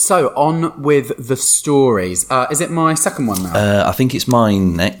So, on with the stories. Is it my second one now? I think it's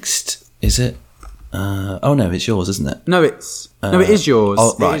mine next. Is it? Oh no, it's yours, isn't it? No, it is yours.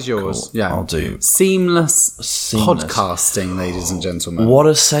 Right, it is yours. cool. Yeah, I'll do. Seamless podcasting, ladies and gentlemen. What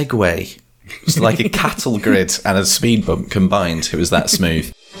a segue! It's like a cattle grid and a speed bump combined. It was that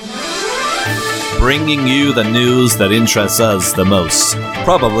smooth. Bringing you the news that interests us the most.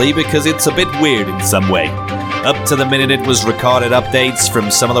 Probably because it's a bit weird in some way. Up to the minute it was recorded updates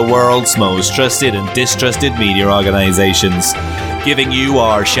from some of the world's most trusted and distrusted media organisations, giving you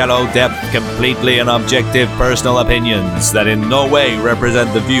our shallow depth, completely unobjective personal opinions that in no way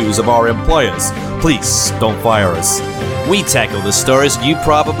represent the views of our employers. Please don't fire us. We tackle the stories you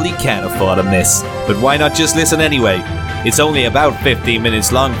probably can't afford to miss, but why not just listen anyway? It's only about 15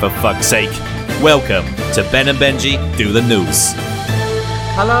 minutes long, for fuck's sake. Welcome to Ben and Benji Do the News.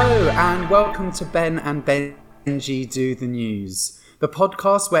 Hello and welcome to Ben and Benji Do the News, the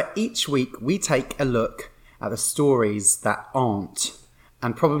podcast where each week we take a look at the stories that aren't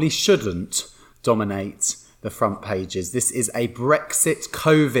and probably shouldn't dominate the front pages. This is a Brexit,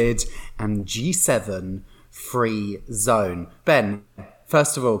 COVID and G7 free zone. Ben,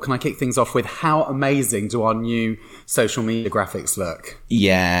 first of all, can I kick things off with how amazing do our new social media graphics look?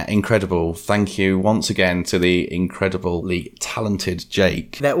 Yeah, incredible. Thank you once again to the incredibly talented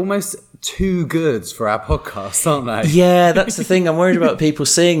Jake. They're almost too good for our podcast, aren't they? Yeah, that's the thing. I'm worried about people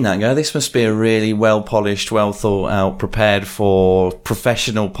seeing that and go, this must be a really well-polished, well-thought-out, prepared for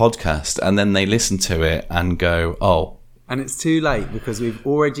professional podcast. And then they listen to it and go, oh. And it's too late because we've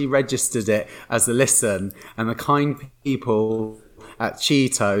already registered it as a listen, and the kind people at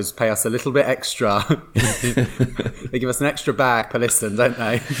Cheetos pay us a little bit extra. They give us an extra bag per listen, don't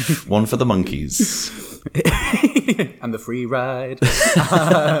they? One for the monkeys. And the free ride.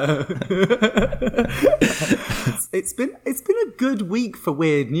 It's been a good week for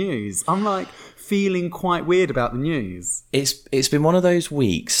weird news. I'm like feeling quite weird about the news. It's been one of those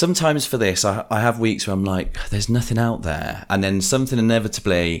weeks. Sometimes for this, I have weeks where I'm like, there's nothing out there. And then something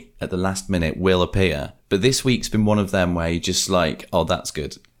inevitably at the last minute will appear. But this week's been one of them where you're just like, oh, that's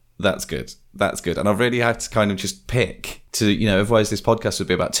good. That's good. That's good. And I've really had to kind of just pick to, otherwise this podcast would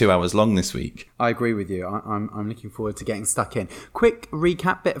be about 2 hours long this week. I agree with you. I'm looking forward to getting stuck in. Quick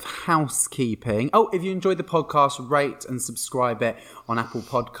recap, bit of housekeeping. Oh, if you enjoyed the podcast, rate and subscribe it on Apple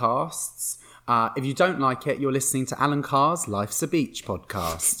Podcasts. If you don't like it, you're listening to Alan Carr's Life's a Beach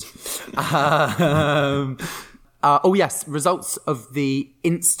podcast. Oh yes, results of the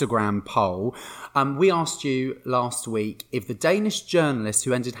Instagram poll. We asked you last week if the Danish journalist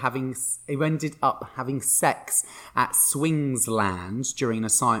who ended up having sex at Swingsland during an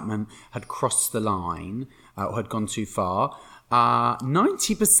assignment had crossed the line or had gone too far.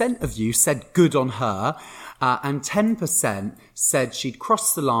 90% of you said good on her, and 10% said she'd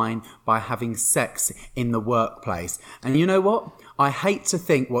crossed the line by having sex in the workplace. And you know what? I hate to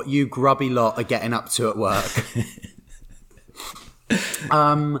think what you grubby lot are getting up to at work.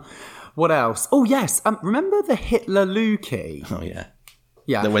 What else? Oh, yes. Remember the Hitler Lukey? Oh, yeah.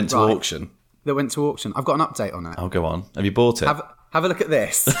 Yeah. That went to auction. That went to auction. I've got an update on it. Oh, go on. Have you bought it? Have a look at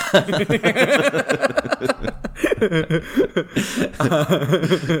this.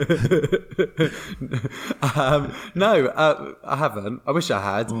 No, I haven't. I wish I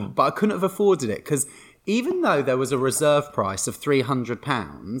had, but I couldn't have afforded it because even though there was a reserve price of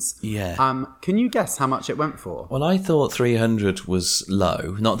 £300, yeah. Can you guess how much it went for? Well, I thought 300 was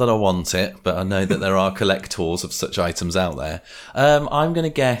low. Not that I want it, but I know that there are collectors of such items out there. I'm going to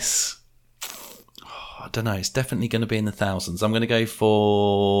guess. I don't know. It's definitely going to be in the thousands. I'm going to go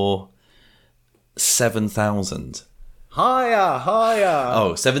for 7,000. Higher.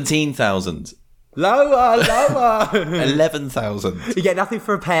 Oh, 17,000. Lower. 11,000. You get nothing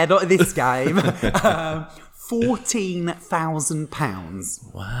for a pair, not in this game.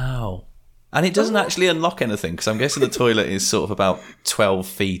 £14,000. Wow. And it doesn't actually unlock anything, because I'm guessing the toilet is sort of about 12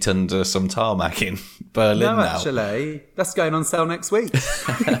 feet under some tarmac in Berlin now. No, actually. That's going on sale next week.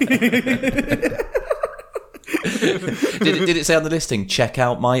 Did it say on the listing, check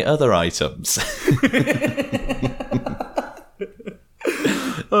out my other items?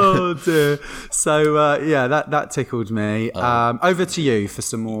 Oh dear. So that tickled me. Over to you for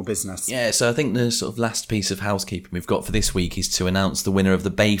some more business. Yeah, so I think the sort of last piece of housekeeping we've got for this week is to announce the winner of the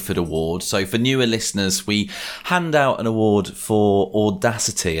Bayford Award. So for newer listeners, we hand out an award for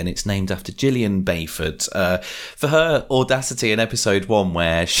audacity, and it's named after Gillian Bayford for her audacity in episode 1,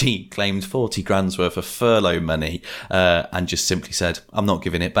 where she claimed 40 grand's worth of furlough money and just simply said, I'm not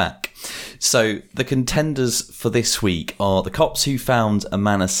giving it back. So the contenders for this week are the cops who found a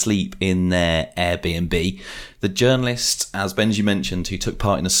man man asleep in their Airbnb. The journalist, as Benji mentioned, who took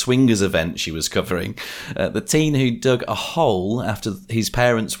part in a swingers event she was covering, the teen who dug a hole after his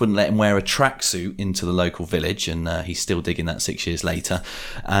parents wouldn't let him wear a tracksuit into the local village, and he's still digging that 6 years later,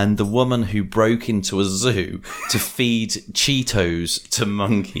 and the woman who broke into a zoo to feed Cheetos to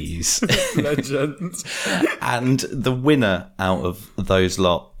monkeys. Legend. And the winner out of those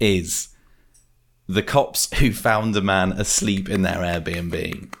lot is the cops who found a man asleep in their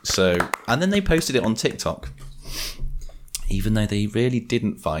Airbnb. So, and then they posted it on TikTok, even though they really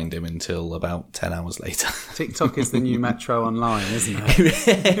didn't find him until about 10 hours later. TikTok is the new Metro Online, isn't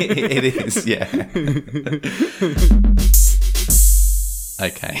it? It is, yeah.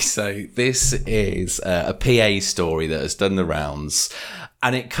 Okay, so this is a PA story that has done the rounds,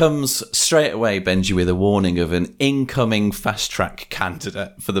 and it comes straight away, Benji, with a warning of an incoming fast-track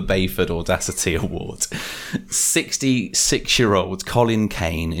candidate for the Bayford Audacity Award. 66-year-old Colin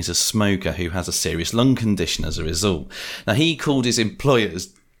Kane is a smoker who has a serious lung condition as a result. Now, he called his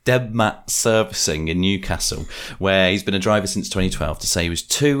employers Debmat Servicing in Newcastle, where he's been a driver since 2012, to say he was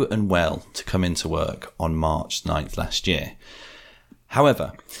too unwell to come into work on March 9th last year.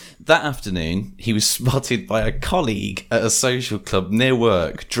 However, that afternoon, he was spotted by a colleague at a social club near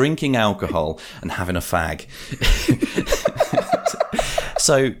work, drinking alcohol and having a fag.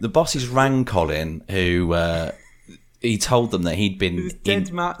 So the bosses rang Colin, who he told them that he'd been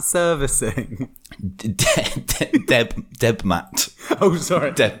Debmat Servicing. Debmat. Oh,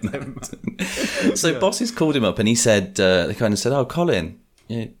 sorry. Debmat. So bosses called him up, and he said, they kind of said, "Oh, Colin,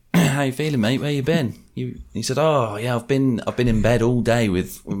 how you feeling, mate? Where you been?" He said, "Oh, yeah, I've been in bed all day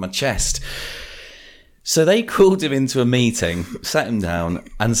with my chest." So they called him into a meeting, sat him down,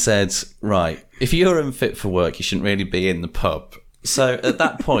 and said, "Right, if you're unfit for work, you shouldn't really be in the pub." So at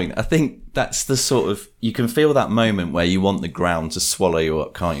that point, I think that's the sort of, you can feel that moment where you want the ground to swallow you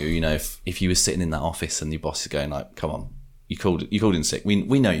up, can't you? You know, if you were sitting in that office and your boss is going like, "Come on, you called in sick.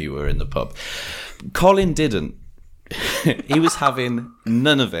 We know you were in the pub." Colin didn't. He was having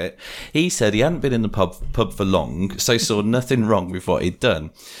none of it. He said he hadn't been in the pub for long, so saw nothing wrong with what he'd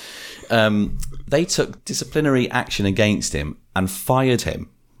done. They took disciplinary action against him and fired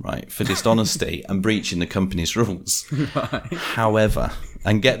him, right, for dishonesty and breaching the company's rules. Right. However,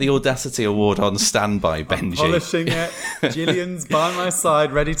 and get the Audacity Award on standby, Benji. Polishing it. Gillian's by my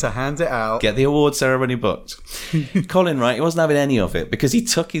side, ready to hand it out. Get the award ceremony booked. Colin, right, he wasn't having any of it because he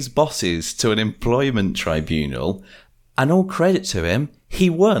took his bosses to an employment tribunal, and all credit to him, he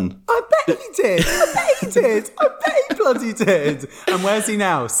won. I bet he did. I bet he did. I bet he bloody did. And where's he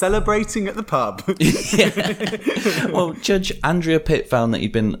now? Celebrating at the pub. Yeah. Well, Judge Andrea Pitt found that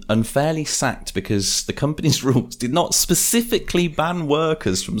he'd been unfairly sacked because the company's rules did not specifically ban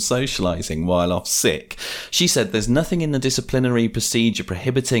workers from socialising while off sick. She said there's nothing in the disciplinary procedure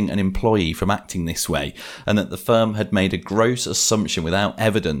prohibiting an employee from acting this way, and that the firm had made a gross assumption without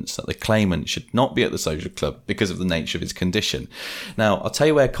evidence that the claimant should not be at the social club because of the nature of his condition. Now, I'll tell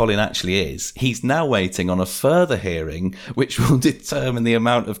you where Colin actually is. He's now waiting on a further hearing, which will determine the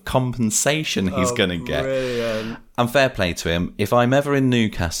amount of compensation he's going to get. Brilliant. And fair play to him. If I'm ever in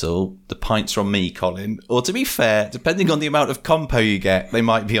Newcastle, the pints are on me, Colin. Or to be fair, depending on the amount of compo you get, they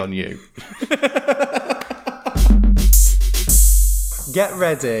might be on you. Get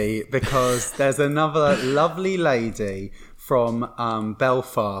ready, because there's another lovely lady from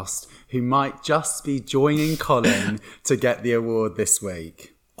Belfast who might just be joining Colin to get the award this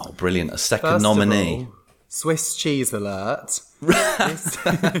week. Oh, brilliant. A second First nominee. Of all, Swiss cheese alert.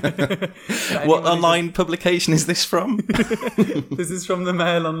 What online publication is this from? This is from the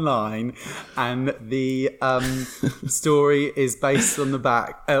Mail Online, and the story is based on the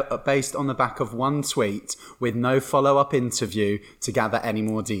back of one tweet with no follow-up interview to gather any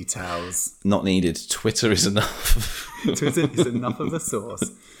more details. Not needed. Twitter is enough. Twitter is enough of a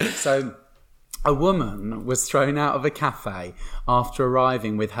source. So, a woman was thrown out of a cafe after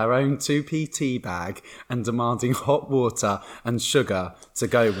arriving with her own 2p tea bag and demanding hot water and sugar to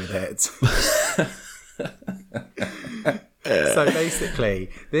go with it. So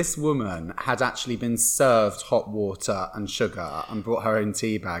basically, this woman had actually been served hot water and sugar and brought her own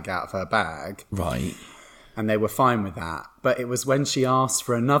tea bag out of her bag. Right. And they were fine with that. But it was when she asked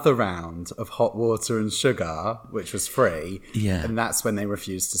for another round of hot water and sugar, which was free, and that's when they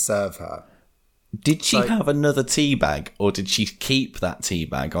refused to serve her. Did she have another tea bag, or did she keep that tea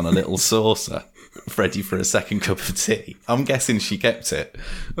bag on a little saucer ready for a second cup of tea? I'm guessing she kept it.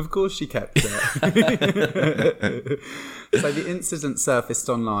 Of course she kept it. So the incident surfaced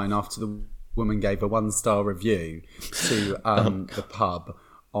online after the woman gave a 1-star review to the pub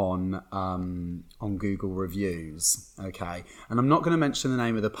on Google reviews, okay? And I'm not going to mention the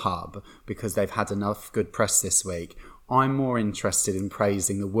name of the pub because they've had enough good press this week. I'm more interested in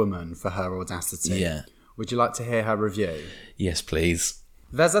praising the woman for her audacity. Yeah. Would you like to hear her review? Yes, please.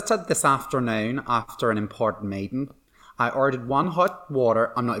 Visited this afternoon after an important meeting. I ordered 1 hot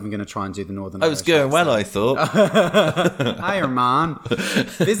water. I'm not even going to try and do the Northern I was Irish going well, accent. I thought. Hiya, man.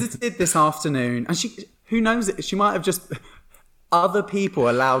 Visited this afternoon. And she, who knows it? She might have just... Other people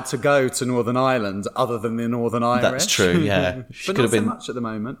allowed to go to Northern Ireland other than the Northern Irish. That's true, yeah. She But could not have been so much at the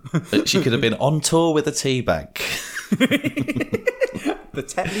moment. She could have been on tour with a tea bag. The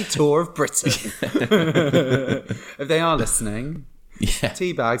Tetley Tour of Britain. If they are listening, Yeah.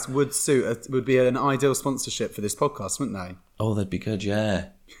 tea bags would be an ideal sponsorship for this podcast, wouldn't they? Oh, that'd be good, yeah.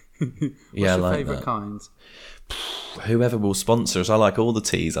 What's Yeah, I your like favourite that. kind? Whoever will sponsor us, I like all the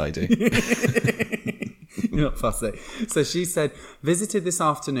teas I do. You're not fussy. So she said, visited this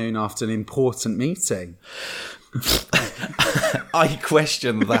afternoon after an important meeting. I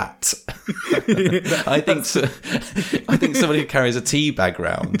question that. I think somebody who carries a tea bag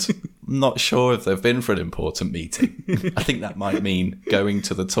round, not sure if they've been for an important meeting. I think that might mean going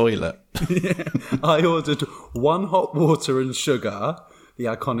to the toilet. I ordered 1 hot water and sugar, the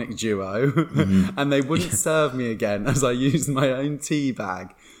iconic duo, and they wouldn't serve me again as I used my own tea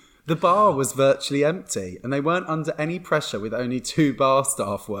bag. The bar was virtually empty, and they weren't under any pressure with only 2 bar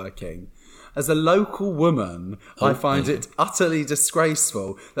staff working. As a local woman, I find it utterly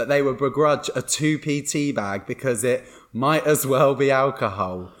disgraceful that they would begrudge a 2p tea bag because it might as well be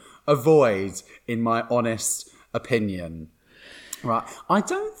alcohol. Avoid, in my honest opinion. Right. I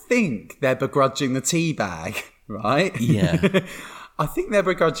don't think they're begrudging the tea bag, right? Yeah. I think they're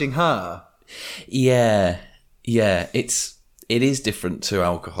begrudging her. Yeah. It is different to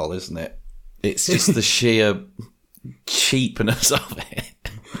alcohol, isn't it? It's just the sheer cheapness of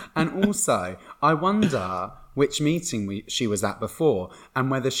it. And also, I wonder which meeting she was at before and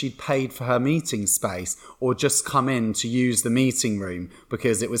whether she'd paid for her meeting space or just come in to use the meeting room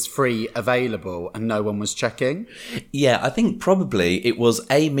because it was free available and no one was checking. Yeah, I think probably it was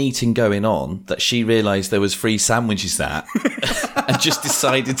a meeting going on that she realised there was free sandwiches at and just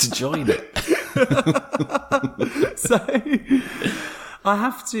decided to join it. So I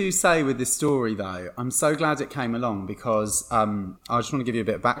have to say with this story though, I'm so glad it came along because I just want to give you a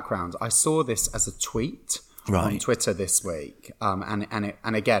bit of background. I saw this as a tweet on Twitter this week,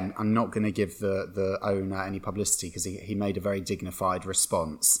 and again, I'm not going to give the owner any publicity because he made a very dignified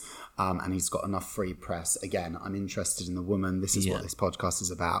response, and he's got enough free press. Again, I'm interested in the woman. This is what this podcast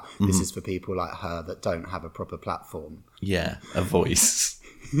is about. This is for people like her that don't have a proper platform. Yeah, a voice.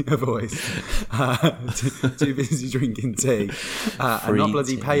 A voice. Too busy drinking tea and not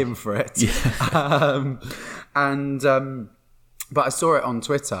bloody paying for it. Yeah. But I saw it on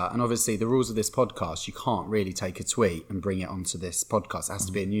Twitter, and obviously the rules of this podcast, you can't really take a tweet and bring it onto this podcast. It has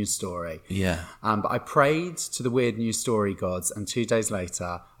to be a news story. Yeah. But I prayed to the weird news story gods, and 2 days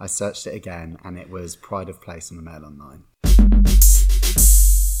later, I searched it again, and it was Pride of Place on the Mail Online.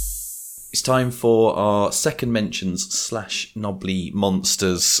 It's time for our second mentions / Knobbly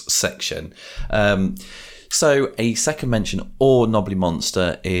Monsters section. So a second mention or Knobbly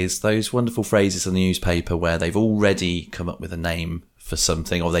Monster is those wonderful phrases in the newspaper where they've already come up with a name for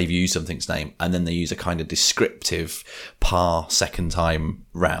something or they've used something's name and then they use a kind of descriptive second time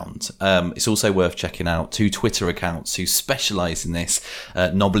round. It's also worth checking out 2 Twitter accounts who specialise in this,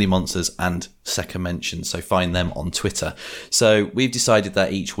 Knobbly Monsters and Second Mention, so find them on Twitter. So we've decided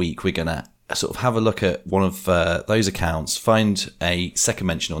that each week we're going to sort of have a look at one of those accounts, find a second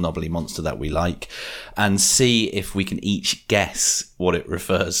mention or Knobbly Monster that we like, and see if we can each guess what it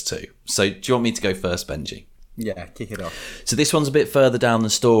refers to. So do you want me to go first, Benji? Yeah, kick it off. So this one's a bit further down the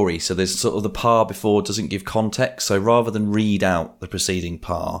story. So there's sort of the par before doesn't give context. So rather than read out the preceding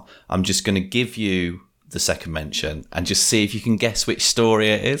par, I'm just going to give you the second mention and just see if you can guess which story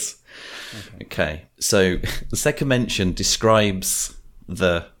it is. Okay. So the second mention describes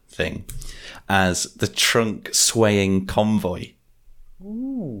the thing as the trunk swaying convoy.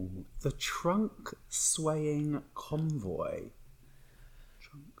 Ooh, the trunk swaying convoy.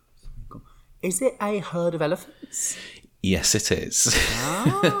 Is it a herd of elephants? Yes, it is.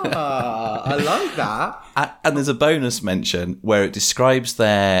 I like that. And there's a bonus mention where it describes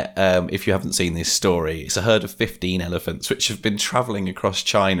their, if you haven't seen this story, it's a herd of 15 elephants which have been travelling across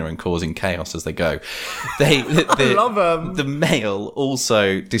China and causing chaos as they go. I love them. The Mail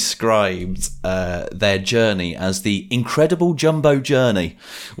also described their journey as the incredible jumbo journey,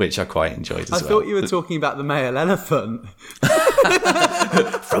 which I quite enjoyed as well. I thought you were talking about the male elephant.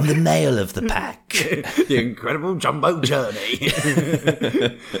 from the male of the pack. The incredible jumbo journey.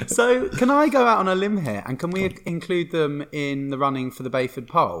 So, can I go out on a limb here, and can we include them in the running for the Bayford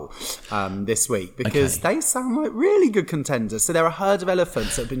Pole this week? Because they sound like really good contenders. So, they're a herd of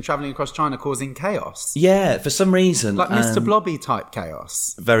elephants that have been travelling across China causing chaos. Yeah, for some reason. Like Mr. Blobby type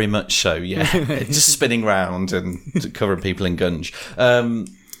chaos. Very much so, yeah. Just spinning round and covering people in gunge.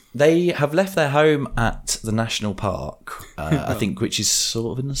 They have left their home at the national park, I think, which is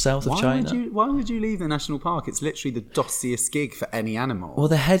sort of in the south of China. Why would you leave the national park? It's literally the dossiest gig for any animal. Well,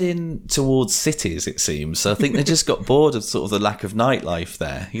 they're heading towards cities, it seems. So I think they just got bored of sort of the lack of nightlife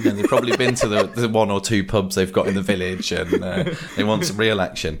there. You know, they've probably been to the one or two pubs they've got in the village, and they want some real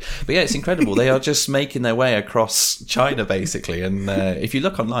action. But yeah, it's incredible. They are just making their way across China, basically. And if you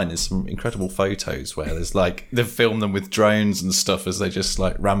look online, there's some incredible photos where there's like, they've filmed them with drones and stuff as they just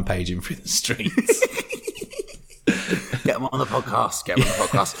like rampaging through the streets. Get them on the podcast.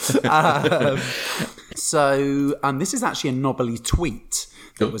 So this is actually a Knobbly tweet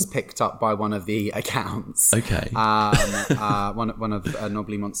that was picked up by one of the accounts. Okay. One of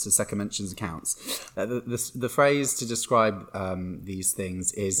Knobbly Monster's Second Mentions accounts. The phrase to describe these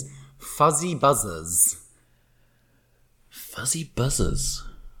things is fuzzy buzzers. Fuzzy buzzers.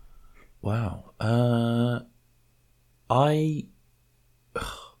 Wow.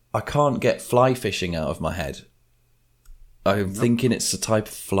 I can't get fly fishing out of my head. I'm thinking it's a type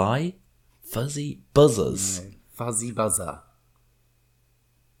of fly. Fuzzy buzzers. No, fuzzy buzzer.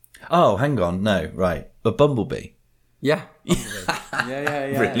 Oh, hang on. No, right. A bumblebee. Yeah.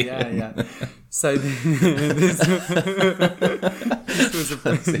 Yeah. Brilliant. Yeah. So this was a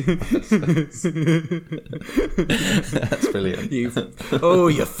That's brilliant. you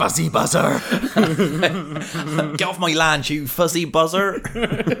fuzzy buzzer. Get off my land, you fuzzy buzzer.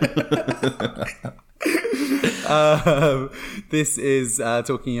 This is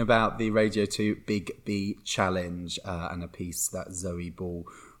talking about the Radio 2 Big B Challenge and a piece that Zoe Ball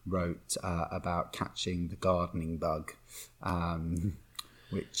wrote about catching the gardening bug,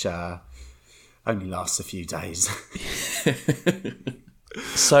 which only lasts a few days.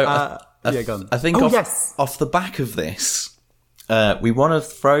 So go on. I think off the back of this, we want to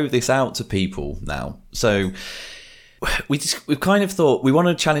throw this out to people now. So we've kind of thought we want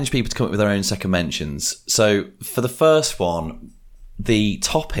to challenge people to come up with their own second mentions. So for the first one, the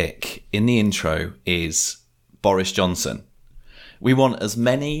topic in the intro is Boris Johnson. We want as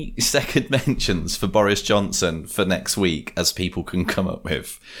many second mentions for Boris Johnson for next week as people can come up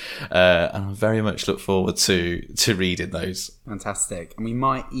with. And I very much look forward to reading those. Fantastic. And we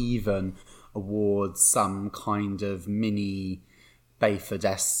might even award some kind of mini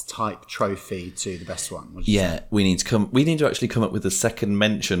Bayford-esque type trophy to the best one. Yeah, we need to actually come up with a second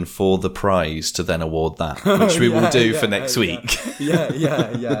mention for the prize to then award that, which we will do for next week. Yeah.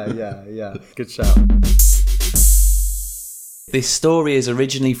 Good shout. This story is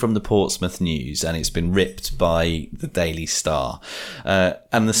originally from the Portsmouth News, and it's been ripped by the Daily Star.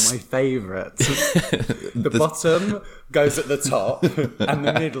 And my favourite. The bottom goes at the top, and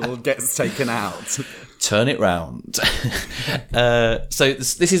the middle gets taken out. Turn it round. So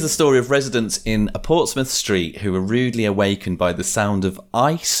this is the story of residents in a Portsmouth street who were rudely awakened by the sound of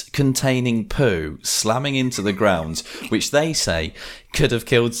ice-containing poo slamming into the ground, which they say could have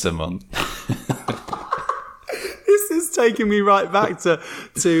killed someone. This is taking me right back to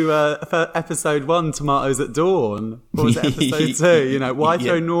episode 1, Tomatoes at Dawn. Or was it episode 2? You know, why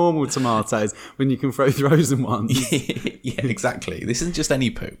throw normal tomatoes when you can throw frozen ones? Yeah, exactly. This isn't just any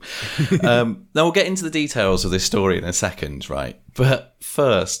poo. Now we'll get into the details of this story in a second, right? But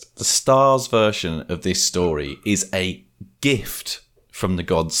first, the Star's version of this story is a gift from the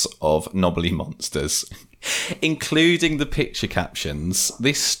gods of Knobbly Monsters. Including the picture captions,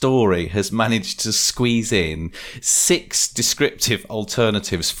 this story has managed to squeeze in 6 descriptive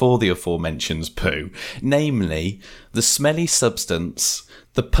alternatives for the aforementioned poo, namely the smelly substance,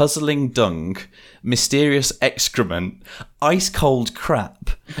 the puzzling dung, mysterious excrement, ice-cold crap,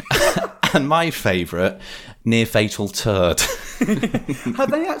 and my favourite, near-fatal turd.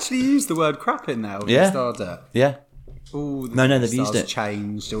 Have they actually used the word crap in there? Yeah. Ooh, no, they've used it.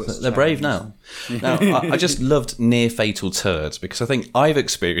 Changed. They're brave now. Now, I just loved near-fatal turds because I think I've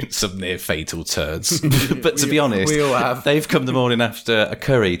experienced some near-fatal turds. But to be honest, we all have. They've come the morning after a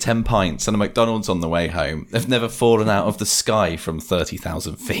curry, 10 pints and a McDonald's on the way home. They've never fallen out of the sky from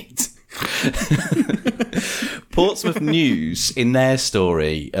 30,000 feet. Portsmouth News, in their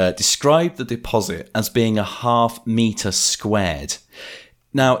story, described the deposit as being a 0.5 metre squared.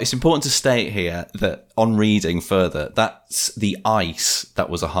 Now, it's important to state here that on reading further, that's the ice that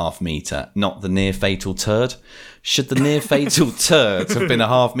was a 0.5 metre, not the near-fatal turd, Should the near fatal turd have been a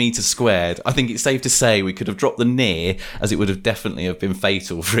 ½ metre squared, I think it's safe to say we could have dropped the near, as it would have definitely have been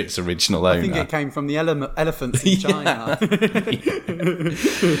fatal for its original owner. I think it came from the elephants in China.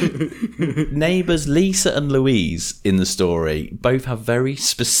 Neighbours Lisa and Louise in the story both have very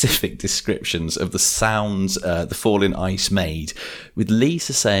specific descriptions of the sounds the falling ice made, with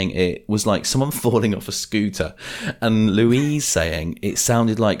Lisa saying it was like someone falling off a scooter, and Louise saying it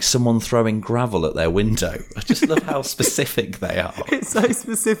sounded like someone throwing gravel at their window. I just love how specific they are. It's so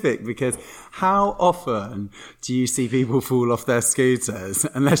specific because how often do you see people fall off their scooters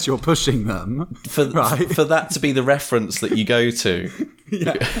unless you're pushing them? For that to be the reference that you go to.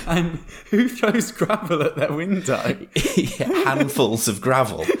 Yeah, and who throws gravel at their window? Yeah, handfuls of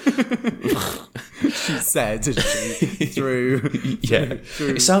gravel. She said as she threw. Yeah,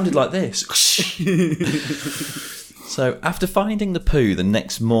 it sounded like this. So, after finding the poo the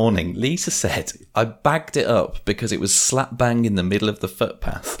next morning, Lisa said, I bagged it up because it was slap bang in the middle of the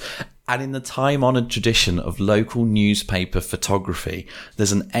footpath. And in the time-honoured tradition of local newspaper photography,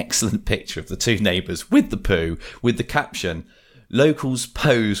 there's an excellent picture of the two neighbours with the poo, with the caption, "Locals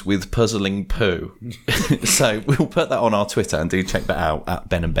pose with puzzling poo." So we'll put that on our Twitter, and do check that out at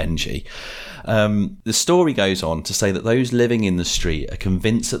Ben and Benji. The story goes on to say that those living in the street are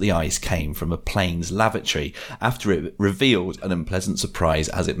convinced that the ice came from a plane's lavatory after it revealed an unpleasant surprise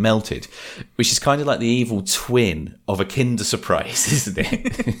as it melted, which is kind of like the evil twin of a Kinder Surprise, isn't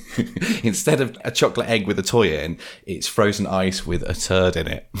it? Instead of a chocolate egg with a toy in, it's frozen ice with a turd in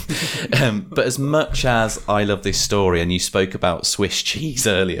it. But as much as I love this story, and you spoke about Swiss cheese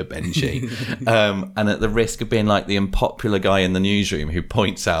earlier, Benji, and at the risk of being like the unpopular guy in the newsroom who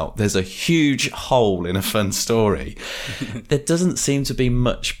points out there's a huge hole in a fun story, there doesn't seem to be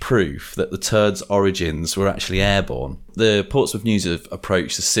much proof that the turd's origins were actually airborne. The Portsmouth News have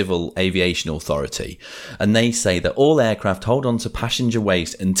approached the Civil Aviation Authority, and they say that all aircraft hold on to passenger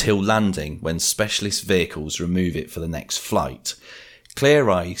waste until landing, when specialist vehicles remove it for the next flight. Clear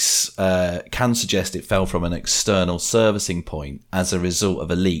ice can suggest it fell from an external servicing point as a result of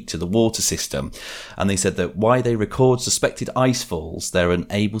a leak to the water system, and they said that while they record suspected ice falls, they're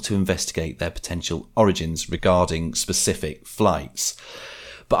unable to investigate their potential origins regarding specific flights.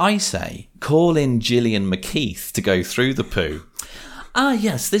 But I say, call in Gillian McKeith to go through the poo. Ah,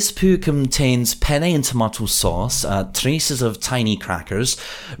 yes, this poo contains penne and tomato sauce, traces of tiny crackers,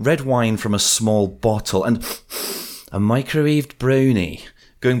 red wine from a small bottle, and a microwaved brownie.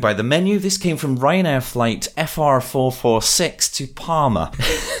 Going by the menu, this came from Ryanair flight FR446 to Parma.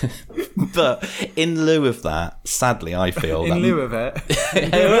 But in lieu of that, sadly, I feel in lieu of it.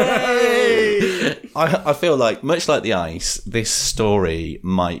 I feel like, much like the ice, this story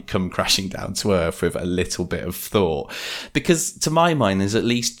might come crashing down to earth with a little bit of thought. Because to my mind, there's at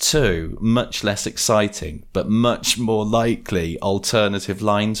least two much less exciting, but much more likely alternative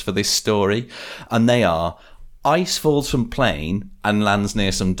lines for this story. And they are, ice falls from plane and lands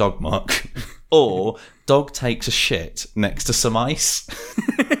near some dog muck, or dog takes a shit next to some ice.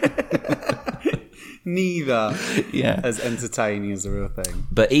 Neither Yeah. as entertaining as the real thing.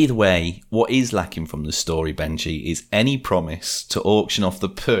 But either way, what is lacking from the story, Benji, is any promise to auction off the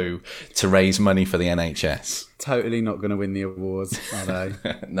poo to raise money for the NHS. Totally not going to win the awards, are they?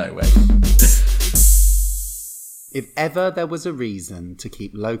 No way. If ever there was a reason to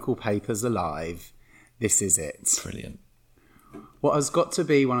keep local papers alive, this is it. Brilliant. What has got to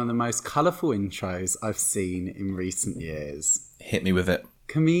be one of the most colourful intros I've seen in recent years. Hit me with it.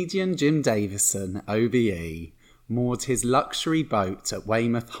 Comedian Jim Davison, OBE, moored his luxury boat at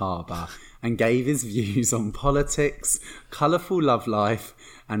Weymouth Harbour and gave his views on politics, colourful love life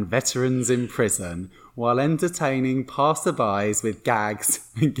and veterans in prison, while entertaining passerbys with gags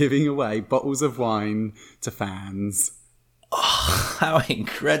and giving away bottles of wine to fans. Oh, how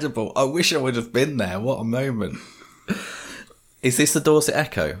incredible. I wish I would have been there. What a moment. Is this the Dorset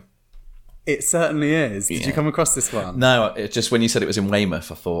Echo? It certainly is. Did you come across this one? No, it just when you said it was in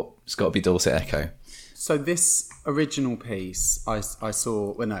Weymouth, I thought it's got to be Dorset Echo. So this original piece, I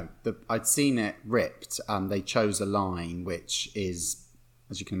saw. Well, no, I'd seen it ripped. They chose a line which is,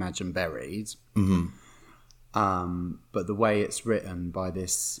 as you can imagine, buried. Mm-hmm. But the way it's written by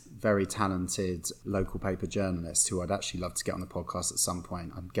this very talented local paper journalist, who I'd actually love to get on the podcast at some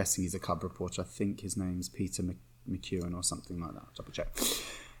point. I'm guessing he's a cub reporter. I think his name's Peter McEwen or something like that. Double check.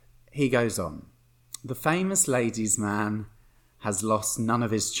 He goes on. The famous ladies' man has lost none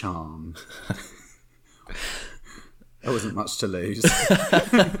of his charm. There wasn't much to lose.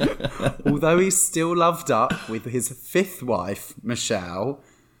 Although he's still loved up with his fifth wife, Michelle,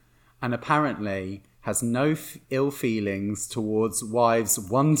 and apparently has no ill feelings towards wives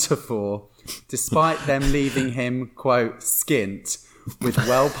 1 to 4, despite them leaving him, quote, skint with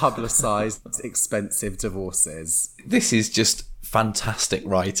well-publicised expensive divorces. This is just fantastic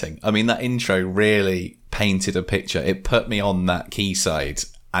writing. I mean, that intro really painted a picture. It put me on that quayside,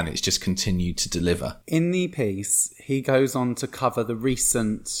 and it's just continued to deliver. In the piece, he goes on to cover the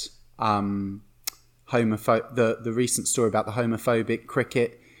recent the recent story about the homophobic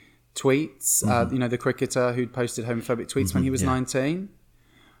cricket tweets. The cricketer who'd posted homophobic tweets when he was 19.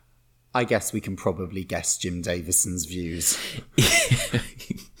 I guess we can probably guess Jim Davison's views.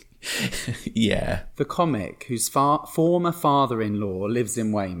 Yeah. The comic, whose former father-in-law lives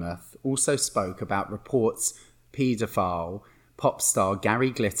in Weymouth, also spoke about reports paedophile pop star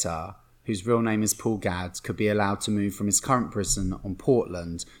Gary Glitter, whose real name is Paul Gadd, could be allowed to move from his current prison on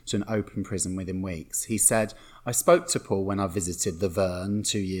Portland to an open prison within weeks. He said, "I spoke to Paul when I visited the Verne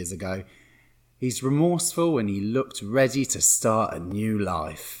 2 years ago. He's remorseful and he looked ready to start a new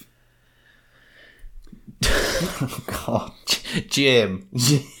life." Oh, God. Jim.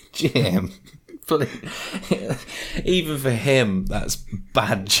 Even for him, that's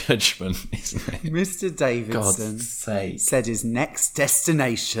bad judgment, isn't it? Mr. Davidson God's sake. said his next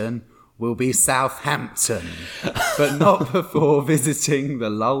destination will be Southampton, but not before visiting the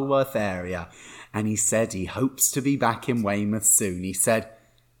Lulworth area. And he said he hopes to be back in Weymouth soon. He said,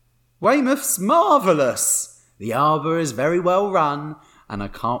 "Weymouth's marvellous. The arbour is very well run, and I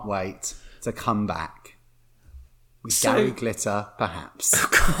can't wait to come back." With Gary Glitter, perhaps.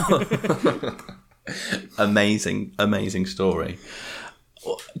 Amazing story.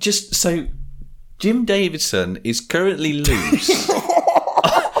 Just so, Jim Davidson is currently loose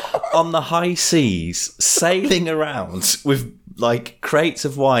on the high seas, sailing around with like crates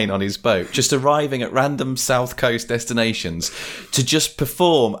of wine on his boat, just arriving at random South Coast destinations to just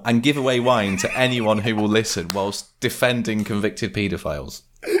perform and give away wine to anyone who will listen whilst defending convicted paedophiles.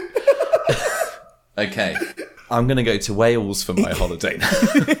 Okay. I'm going to go to Wales for my holiday now.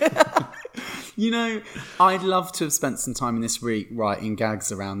 You know, I'd love to have spent some time in this week writing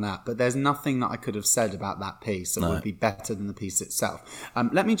gags around that, but there's nothing that I could have said about that piece that would be better than the piece itself.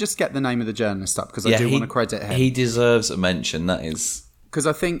 Let me just get the name of the journalist up, because I do want to credit him. He deserves a mention, that is. Because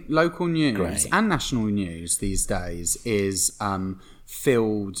I think local news Great. and national news these days is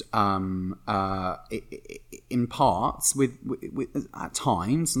filled in parts with at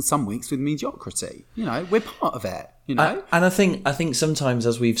times and some weeks with mediocrity. You know, we're part of it. You know, and I think sometimes,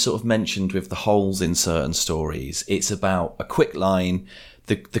 as we've sort of mentioned with the holes in certain stories, it's about a quick line.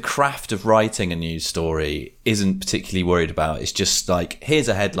 The craft of writing a news story isn't particularly worried about. It's just like, here's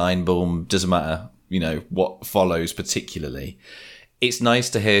a headline, boom, doesn't matter, you know, what follows particularly. It's nice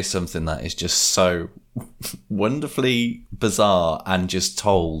to hear something that is just so wonderfully bizarre and just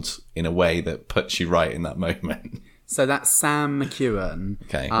told in a way that puts you right in that moment. So that's Sam McEwen,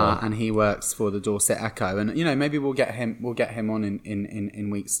 Okay, well. and he works for the Dorset Echo, and you know, maybe we'll get him on in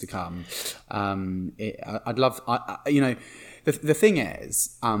weeks to come. I'd love, you know. The thing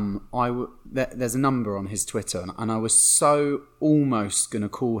is, there's a number on his Twitter, and I was so almost going to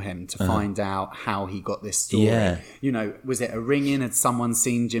call him to find out how he got this story. Yeah. You know, was it a ring-in? Had someone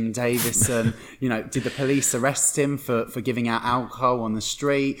seen Jim Davison? You know, did the police arrest him for giving out alcohol on the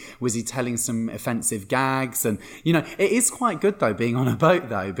street? Was he telling some offensive gags? And, you know, it is quite good, though, being on a boat,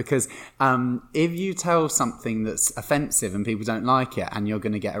 though, because if you tell something that's offensive and people don't like it and you're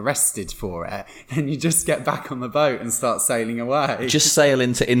going to get arrested for it, then you just get back on the boat and start sailing away. Just sail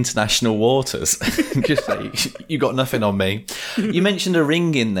into international waters. Just say, you got nothing on me. You mentioned a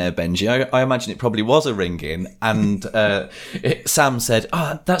ring-in there, Benji. I imagine it probably was a ring-in. And Sam said,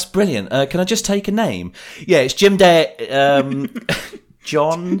 that's brilliant. Can I just take a name? Yeah, it's Jim John?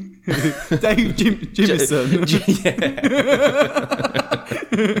 Dave Jimison.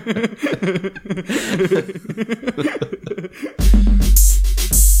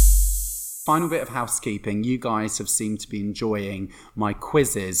 Final bit of housekeeping. You guys have seemed to be enjoying my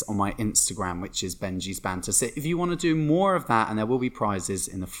quizzes on my Instagram, which is Benji's Banter. So if you want to do more of that, and there will be prizes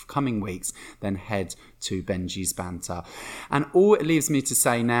in the coming weeks, then head to Benji's Banter. And all it leaves me to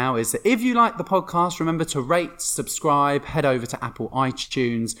say now is that if you like the podcast, remember to rate, subscribe, head over to Apple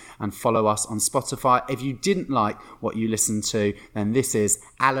iTunes and follow us on Spotify. If you didn't like what you listened to, then this is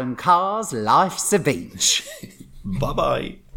Alan Carr's Life's a Beach. Bye-bye.